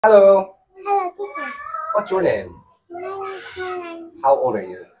Hello, Hello, teacher. what's your name? My name is Milan. How old are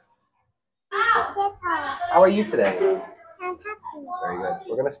you? How are you today? I'm happy. Very good.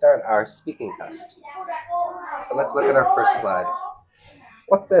 We're going to start our speaking test. So let's look at our first slide.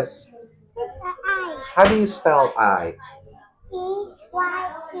 What's this? It's an I. How do you spell I?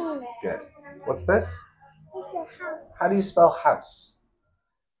 E-Y-E. Good. What's this? It's a house. How do you spell house?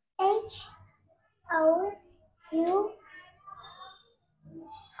 H-O-U.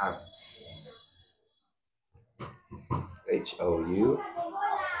 House. H-O-U.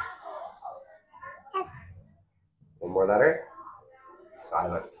 S. One more letter.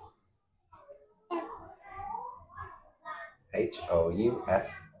 Silent. S.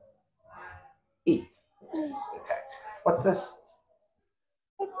 H-O-U-S-E. E. Okay. What's this?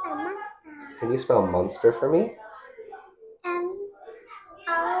 It's a monster. Can you spell monster for me? M-O.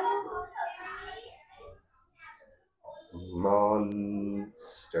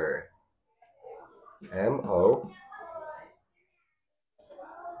 Monster. M-O.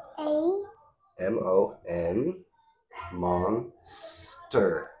 A. M-O-N.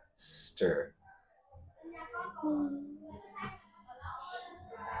 Monster. Stir.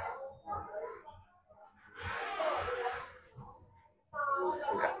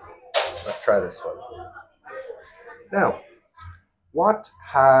 Okay. Let's try this one. Now, what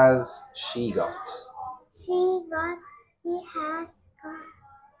has she got? He has got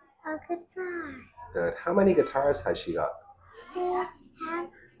a guitar. Good. How many guitars has she got? She has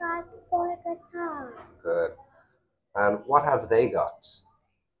got 4 guitars. Good. And what have they got?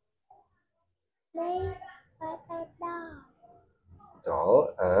 They got a doll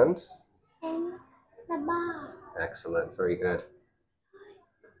Doll and and the ball. excellent. Very good.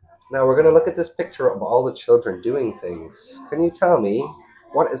 Now we're going to look at this picture of all the children doing things. Can you tell me,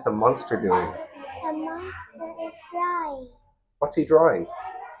 what is the monster doing? The monster is drawing. What's he drawing?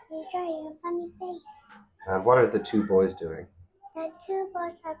 He's drawing a funny face. And what are the two boys doing? The 2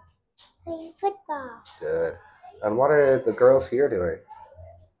 boys are playing football. Good. And what are the girls here doing?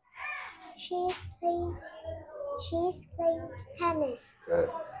 She's playing tennis. Good.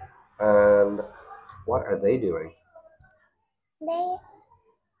 And what are they doing? They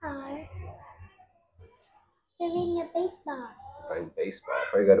are doing a baseball. Playing baseball.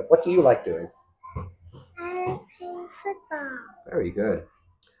 Very good. What do you like doing? I like playing football. Very good.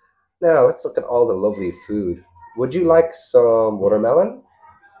 Now let's look at all the lovely food. Would you like some watermelon?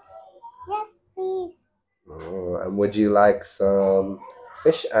 Yes, please. Oh, and would you like some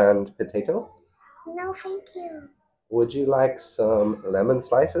fish and potato? No, thank you. Would you like some lemon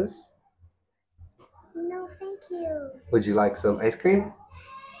slices? No, thank you. Would you like some ice cream?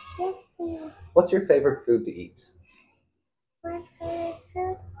 Yes, please. What's your favorite food to eat? My favorite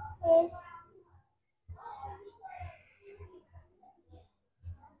food is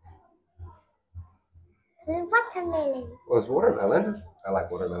watermelon. Was watermelon? I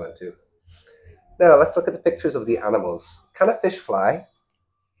like watermelon too. Now let's look at the pictures of the animals. Can a fish fly?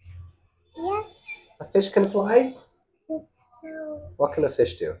 Yes. A fish can fly? No. What can a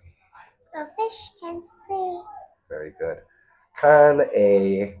fish do? A fish can see. Very good. Can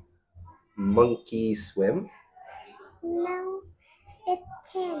a monkey swim? No, it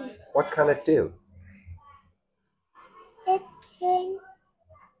can. What can it do? It can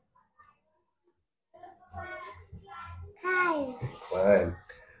climb. Climb.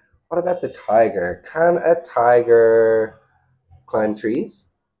 What about the tiger? Can a tiger climb trees?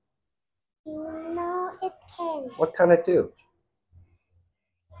 No, it can. What can it do?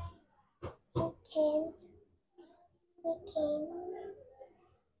 It can't. It can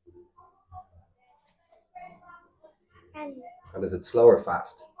run. And is it slow or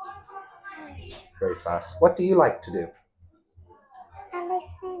fast? Very fast. What do you like to do? I like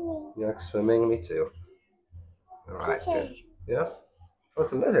swimming. You like swimming? Me too. All right, Teacher. good. Yeah? Oh,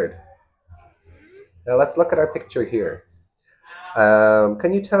 it's a lizard. Now let's look at our picture here.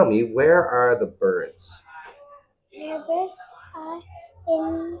 Can you tell me, where are the birds? The birds are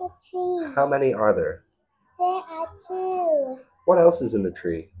in the tree. How many are there? There are 2 What else is in the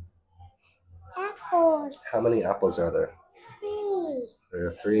tree? apples. How many apples are there? 3. There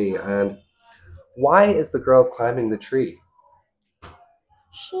are 3. And why is the girl climbing the tree?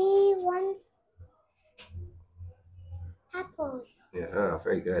 She wants apples. Yeah,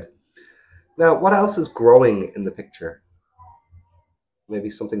 very good. Now, what else is growing in the picture? Maybe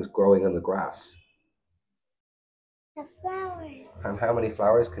something's growing in the grass. The flowers. And how many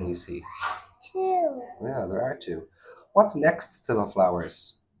flowers can you see? 2. Yeah, there are 2. What's next to the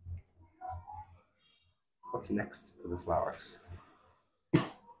flowers? What's next to the flowers?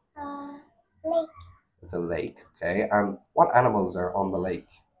 Lake. It's a lake, okay. And what animals are on the lake?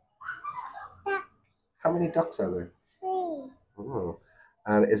 How many ducks are there? 3. Oh.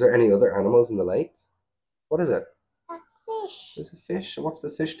 And is there any other animals in the lake? What is it? A fish. There's a fish. What's the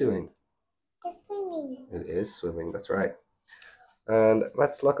fish doing? It's swimming. It is swimming, that's right. And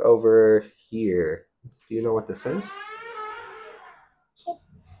let's look over here. Do you know what this is?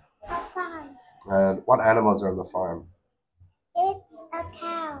 It's a farm. And what animals are on the farm? It's a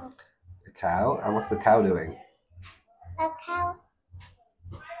cow. A cow. And what's the cow doing? A cow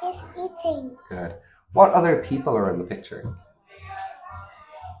is eating. Good. What other people are in the picture?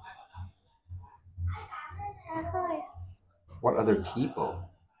 A horse. What other people?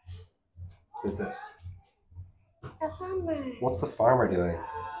 Who's this? A farmer. What's the farmer doing?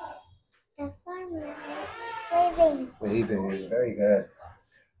 The farmer is waving. Waving. Very good.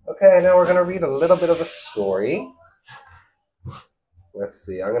 Okay, now we're going to read a little bit of a story. Let's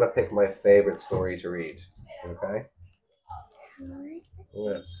see. I'm going to pick my favorite story to read. Okay?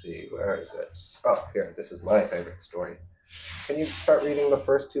 Let's see. Where is it? Oh, here. This is my favorite story. Can you start reading the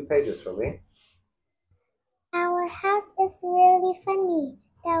first 2 pages for me? Our house is really funny.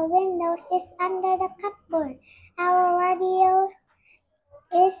 The windows is under the cupboard. Our radio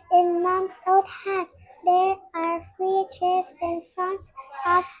is in Mom's old hat. There are 3 chairs in front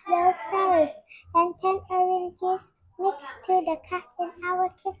of those flowers and 10 oranges next to the cat in our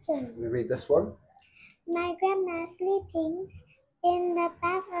kitchen. Can you read this one? My grandma's sleeping in the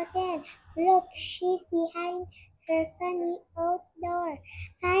bath again. Look, she's behind her funny old door.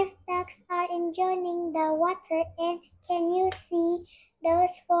 5 ducks are enjoying the water, and can you see those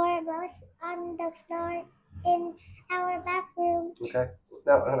 4 balls on the floor in our bathroom? Okay.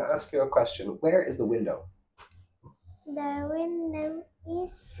 Now I'm going to ask you a question. Where is the window? The window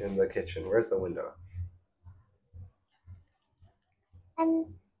is In the kitchen. Where's the window? under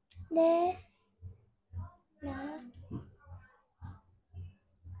the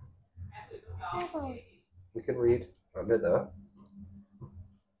table. You can read under the.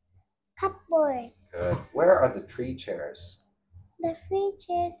 Cupboard. Good. Where are the 3 chairs? The 3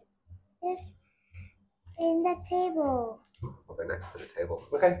 chairs is in the table. Well, they're next to the table.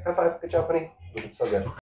 Okay, high five. Good job, honey. You did so good.